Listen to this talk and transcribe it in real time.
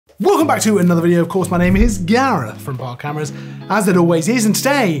Welcome back to another video. Of course, my name is Gareth from Park Cameras, as it always is, and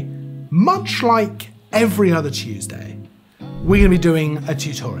today, much like every other Tuesday, we're going to be doing a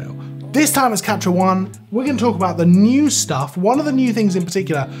tutorial. This time it's Capture One. We're going to talk about the new stuff, one of the new things in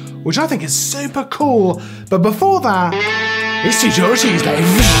particular, which I think is super cool. But before that, it's Tutorial Tuesday.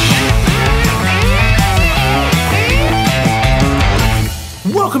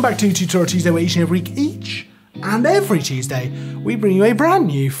 Welcome back to Tutorial Tuesday, where each and every Tuesday, we bring you a brand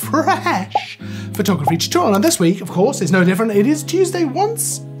new, fresh photography tutorial. And this week, of course, is no different. It is Tuesday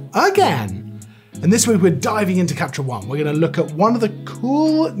once again. And this week we're diving into Capture One. We're gonna look at one of the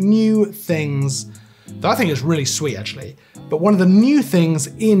cool new things that I think is really sweet, actually, but one of the new things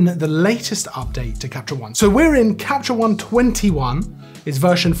in the latest update to Capture One. So we're in Capture One 21, it's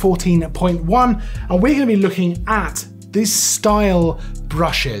version 14.1, and we're gonna be looking at these style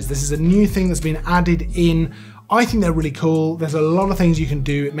brushes. This is a new thing that's been added in. I think they're really cool. There's a lot of things you can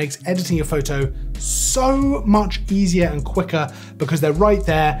do. It makes editing your photo so much easier and quicker because they're right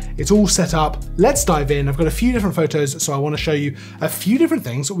there. It's all set up. Let's dive in. I've got a few different photos, so I want to show you a few different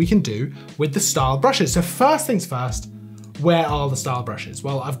things that we can do with the style brushes. So first things first, where are the style brushes?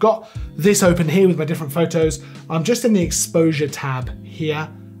 Well, I've got this open here with my different photos. I'm just in the exposure tab here,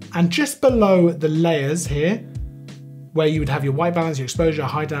 and just below the layers here, where you would have your white balance, your exposure,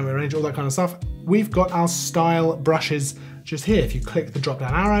 high dynamic range, all that kind of stuff, we've got our style brushes just here. If you click the drop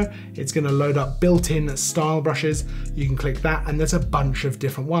down arrow, it's gonna load up built-in style brushes. You can click that, and there's a bunch of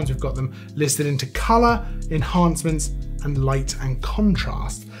different ones. We've got them listed into color, enhancements, and light and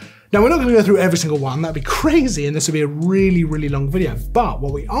contrast. Now, we're not gonna go through every single one. That'd be crazy, and this would be a really, really long video. But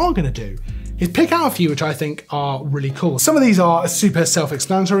what we are gonna do is pick out a few which I think are really cool. Some of these are super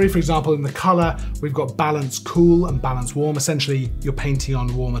self-explanatory. For example, in the color, we've got balance cool and balance warm. Essentially, you're painting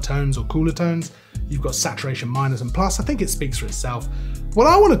on warmer tones or cooler tones. You've got saturation minus and plus. I think it speaks for itself. What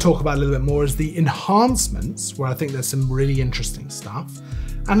I want to talk about a little bit more is the enhancements, where I think there's some really interesting stuff,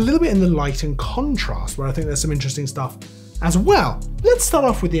 and a little bit in the light and contrast, where I think there's some interesting stuff as well. Let's start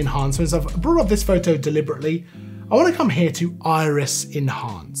off with the enhancements. I've brought up this photo deliberately. I want to come here to Iris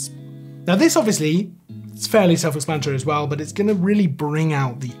Enhance. Now this obviously, it's fairly self-explanatory as well, but it's gonna really bring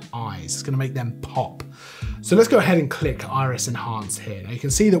out the eyes. It's gonna make them pop. So let's go ahead and click Iris Enhance here. Now you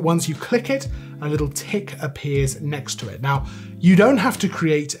can see that once you click it, a little tick appears next to it. Now, you don't have to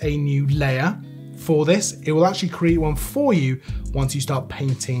create a new layer for this. It will actually create one for you once you start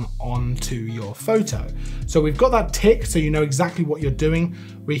painting onto your photo. So we've got that tick, so you know exactly what you're doing.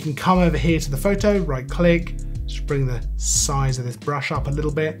 We can come over here to the photo, right click, just bring the size of this brush up a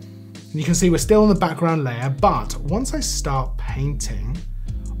little bit. And you can see we're still in the background layer, but once I start painting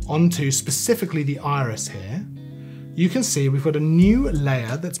onto specifically the iris here, you can see we've got a new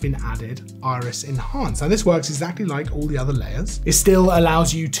layer that's been added, Iris Enhance. Now this works exactly like all the other layers. It still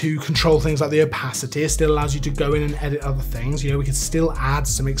allows you to control things like the opacity. It still allows you to go in and edit other things. You know, we can still add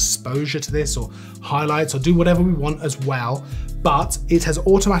some exposure to this or highlights or do whatever we want as well, but it has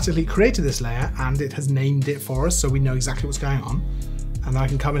automatically created this layer and it has named it for us, so we know exactly what's going on. And then I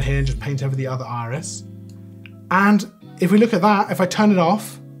can come in here and just paint over the other iris. And if we look at that, if I turn it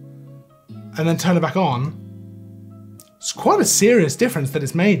off and then turn it back on, it's quite a serious difference that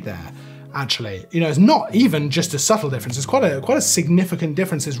it's made there, actually. You know, it's not even just a subtle difference, it's quite a significant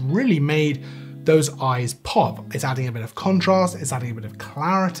difference. It's really made those eyes pop. It's adding a bit of contrast, it's adding a bit of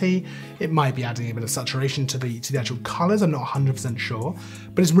clarity, it might be adding a bit of saturation to the actual colors, I'm not 100% sure,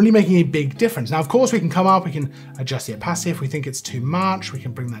 but it's really making a big difference. Now, of course, we can come up, we can adjust the opacity if we think it's too much, we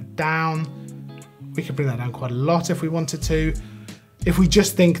can bring that down. We can bring that down quite a lot if we wanted to. If we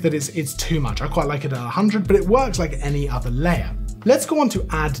just think that it's too much, I quite like it at 100, but it works like any other layer. Let's go on to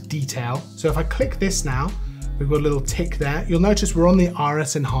add detail. So if I click this now, we've got a little tick there. You'll notice we're on the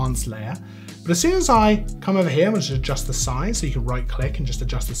Iris Enhance layer. But as soon as I come over here, I'm going to adjust the size, so you can right click and just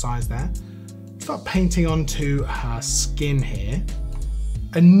adjust the size there. Start painting onto her skin here.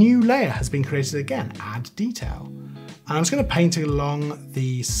 A new layer has been created again, add detail. And I'm just going to paint along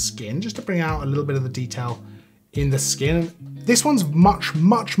the skin just to bring out a little bit of the detail in the skin. This one's much,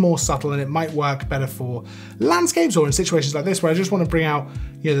 much more subtle, and it might work better for landscapes or in situations like this where I just want to bring out,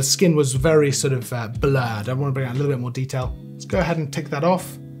 you know, the skin was very sort of blurred. I want to bring out a little bit more detail. Let's go ahead and tick that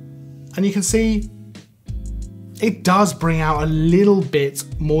off. And you can see it does bring out a little bit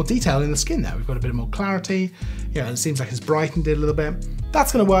more detail in the skin there. We've got a bit more clarity. You know, it seems like it's brightened it a little bit.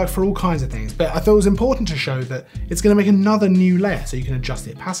 That's gonna work for all kinds of things, but I thought it was important to show that it's gonna make another new layer. So you can adjust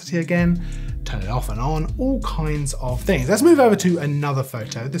the opacity again, turn it off and on, all kinds of things. Let's move over to another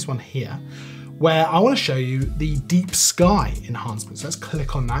photo, this one here, where I wanna show you the deep sky enhancement. So let's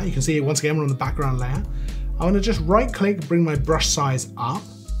click on that. You can see once again, we're on the background layer. I want to just right click, bring my brush size up,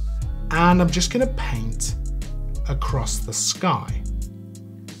 And I'm just gonna paint across the sky.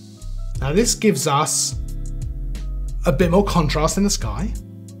 Now this gives us a bit more contrast in the sky,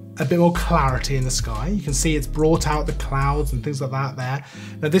 a bit more clarity in the sky. You can see it's brought out the clouds and things like that there.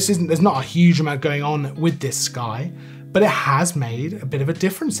 Now there's not a huge amount going on with this sky, but it has made a bit of a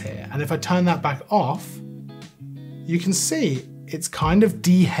difference here. And if I turn that back off, you can see it's kind of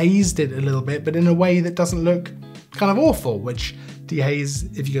dehazed it a little bit, but in a way that doesn't look kind of awful, which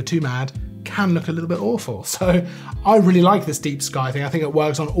dehaze, if you go too mad, can look a little bit awful. So I really like this deep sky thing. I think it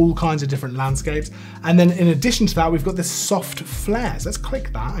works on all kinds of different landscapes. And then in addition to that, we've got this soft flare. So let's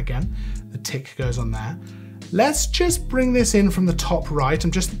click that again. The tick goes on there. Let's just bring this in from the top right.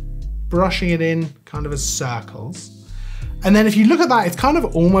 I'm just brushing it in kind of as circles. And then if you look at that, it's kind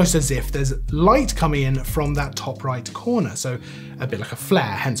of almost as if there's light coming in from that top right corner. So a bit like a flare,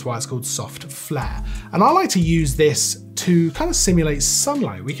 hence why it's called soft flare. And I like to use this to kind of simulate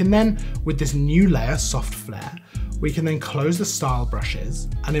sunlight. We can then, with this new layer, soft flare, we can then close the style brushes,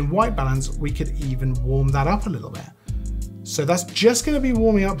 and in white balance, we could even warm that up a little bit. So that's just gonna be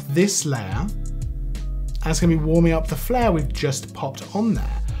warming up this layer, and it's gonna be warming up the flare we've just popped on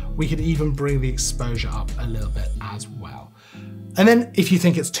there. We could even bring the exposure up a little bit as well. And then if you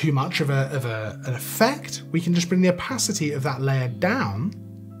think it's too much of an effect, we can just bring the opacity of that layer down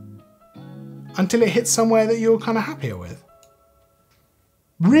until it hits somewhere that you're kind of happier with.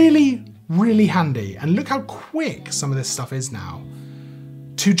 Really, really handy. And look how quick some of this stuff is now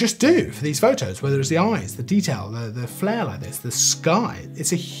to just do for these photos, whether it's the eyes, the detail, the flare like this, the sky.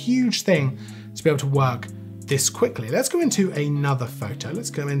 It's a huge thing to be able to work this quickly. Let's go into another photo. Let's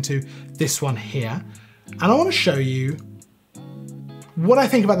go into this one here. And I want to show you what I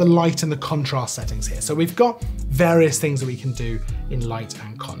think about the light and the contrast settings here. So we've got various things that we can do in light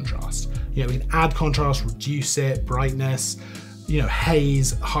and contrast. You know, we can add contrast, reduce it, brightness, you know,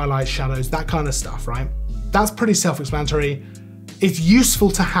 haze, highlights, shadows, that kind of stuff, right? That's pretty self-explanatory. It's useful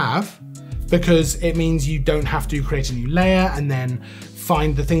to have because it means you don't have to create a new layer and then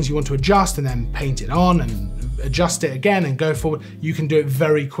find the things you want to adjust and then paint it on and adjust it again and go forward. You can do it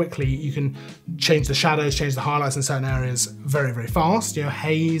very quickly. You can change the shadows, change the highlights in certain areas very, very fast. You know,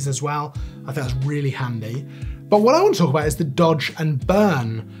 haze as well. I think that's really handy. But what I want to talk about is the dodge and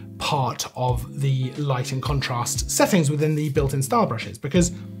burn part of the light and contrast settings within the built-in style brushes,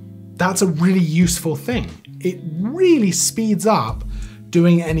 because that's a really useful thing. It really speeds up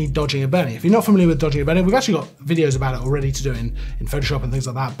doing any dodging and burning. If you're not familiar with dodging and burning, we've actually got videos about it already to do in Photoshop and things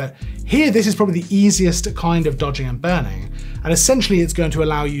like that, but here this is probably the easiest kind of dodging and burning. And essentially it's going to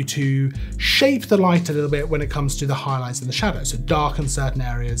allow you to shape the light a little bit when it comes to the highlights and the shadows. So darken certain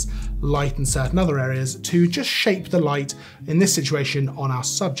areas, lighten certain other areas to just shape the light in this situation on our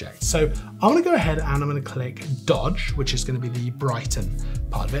subject. So I'm gonna go ahead and I'm gonna click dodge, which is gonna be the brighten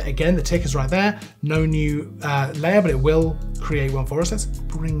part of it. Again, the tick is right there, no new layer, but it will create one for us. Let's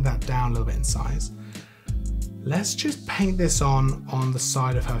bring that down a little bit in size. Let's just paint this on the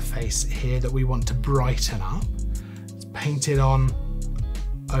side of her face here that we want to brighten up. Let's paint it on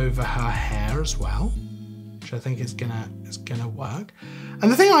over her hair as well, which I think is gonna work.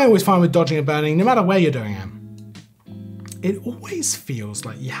 And the thing I always find with dodging and burning, no matter where you're doing it always feels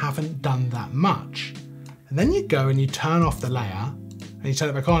like you haven't done that much. And then you go and you turn off the layer and you turn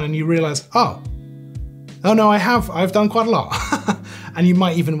it back on and you realize, oh no, I've done quite a lot. And you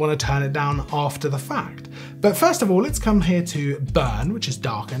might even want to turn it down after the fact. But first of all, let's come here to burn, which is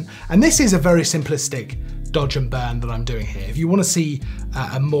darken. And this is a very simplistic dodge and burn that I'm doing here. If you want to see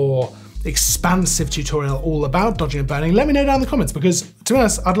a more expansive tutorial all about dodging and burning, let me know down in the comments, because to be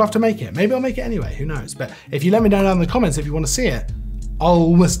honest, I'd love to make it. Maybe I'll make it anyway, who knows? But if you let me know down in the comments if you want to see it, I'll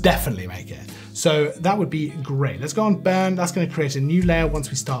almost definitely make it. So that would be great. Let's go on burn. That's going to create a new layer once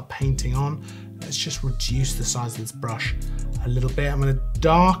we start painting on. Let's just reduce the size of this brush a little bit. I'm going to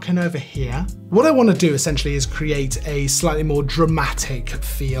darken over here. What I want to do essentially is create a slightly more dramatic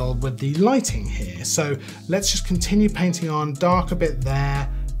feel with the lighting here. So let's just continue painting on, dark a bit there,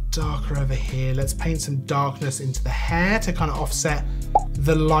 darker over here. Let's paint some darkness into the hair to kind of offset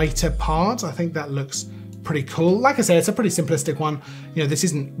the lighter part. I think that looks pretty cool. Like I said, it's a pretty simplistic one. You know, this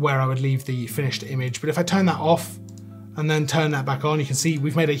isn't where I would leave the finished image, but if I turn that off and then turn that back on, you can see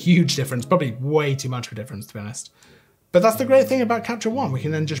we've made a huge difference, probably way too much of a difference, to be honest. But that's the great thing about Capture One. We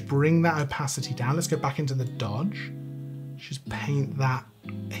can then just bring that opacity down. Let's go back into the dodge. Just paint that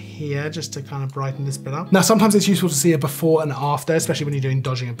here just to kind of brighten this bit up. Now, sometimes it's useful to see a before and after, especially when you're doing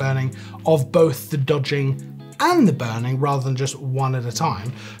dodging and burning, of both the dodging and the burning rather than just one at a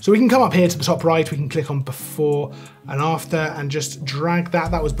time. So we can come up here to the top right, we can click on before and after and just drag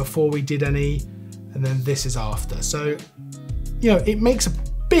that. That was before we did any, and then this is after. So, you know, it makes a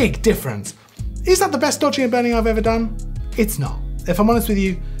big difference. Is that the best dodging and burning I've ever done? It's not. If I'm honest with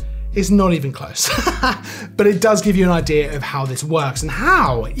you, it's not even close. But it does give you an idea of how this works and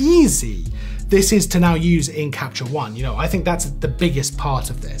how easy this is to now use in Capture One. You know, I think that's the biggest part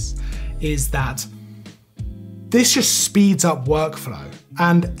of this, is that this just speeds up workflow,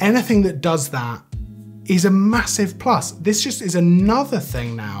 and anything that does that is a massive plus. This just is another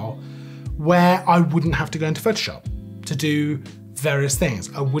thing now where I wouldn't have to go into Photoshop to do various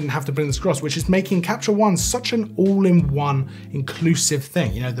things. I wouldn't have to bring this across, which is making Capture One such an all-in-one inclusive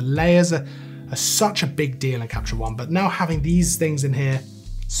thing. You know, the layers are such a big deal in Capture One, but now having these things in here,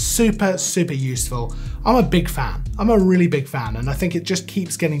 super, super useful. I'm a big fan. I'm a really big fan, and I think it just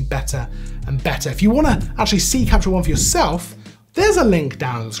keeps getting better and better. If you want to actually see Capture One for yourself, there's a link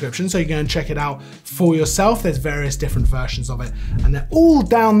down in the description so you can go and check it out for yourself. There's various different versions of it, and they're all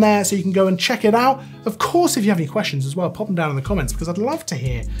down there so you can go and check it out. Of course, if you have any questions as well, pop them down in the comments, because I'd love to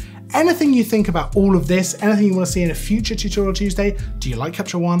hear anything you think about all of this, anything you want to see in a future Tutorial Tuesday. Do you like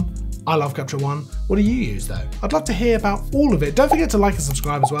Capture One? I love Capture One. What do you use though? I'd love to hear about all of it. Don't forget to like and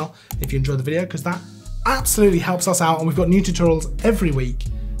subscribe as well if you enjoyed the video, because that absolutely helps us out, and we've got new tutorials every week,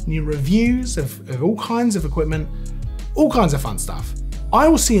 new reviews of all kinds of equipment, all kinds of fun stuff. I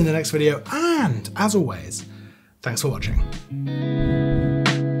will see you in the next video, and as always, thanks for watching.